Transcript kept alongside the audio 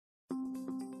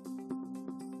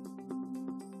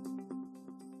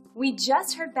We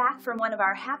just heard back from one of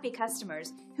our happy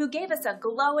customers who gave us a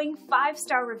glowing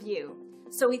 5-star review,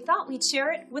 so we thought we'd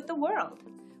share it with the world.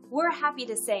 We're happy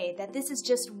to say that this is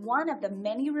just one of the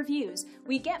many reviews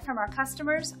we get from our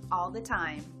customers all the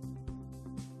time.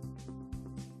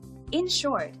 In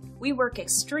short, we work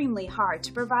extremely hard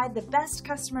to provide the best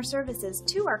customer services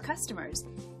to our customers,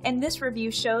 and this review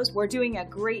shows we're doing a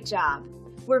great job.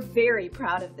 We're very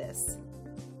proud of this.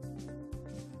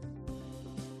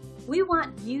 We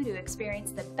want you to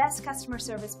experience the best customer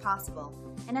service possible,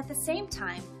 and at the same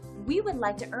time, we would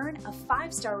like to earn a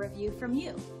 5-star review from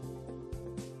you.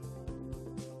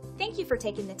 Thank you for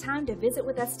taking the time to visit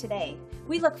with us today.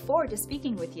 We look forward to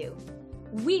speaking with you.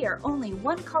 We are only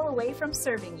one call away from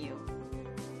serving you.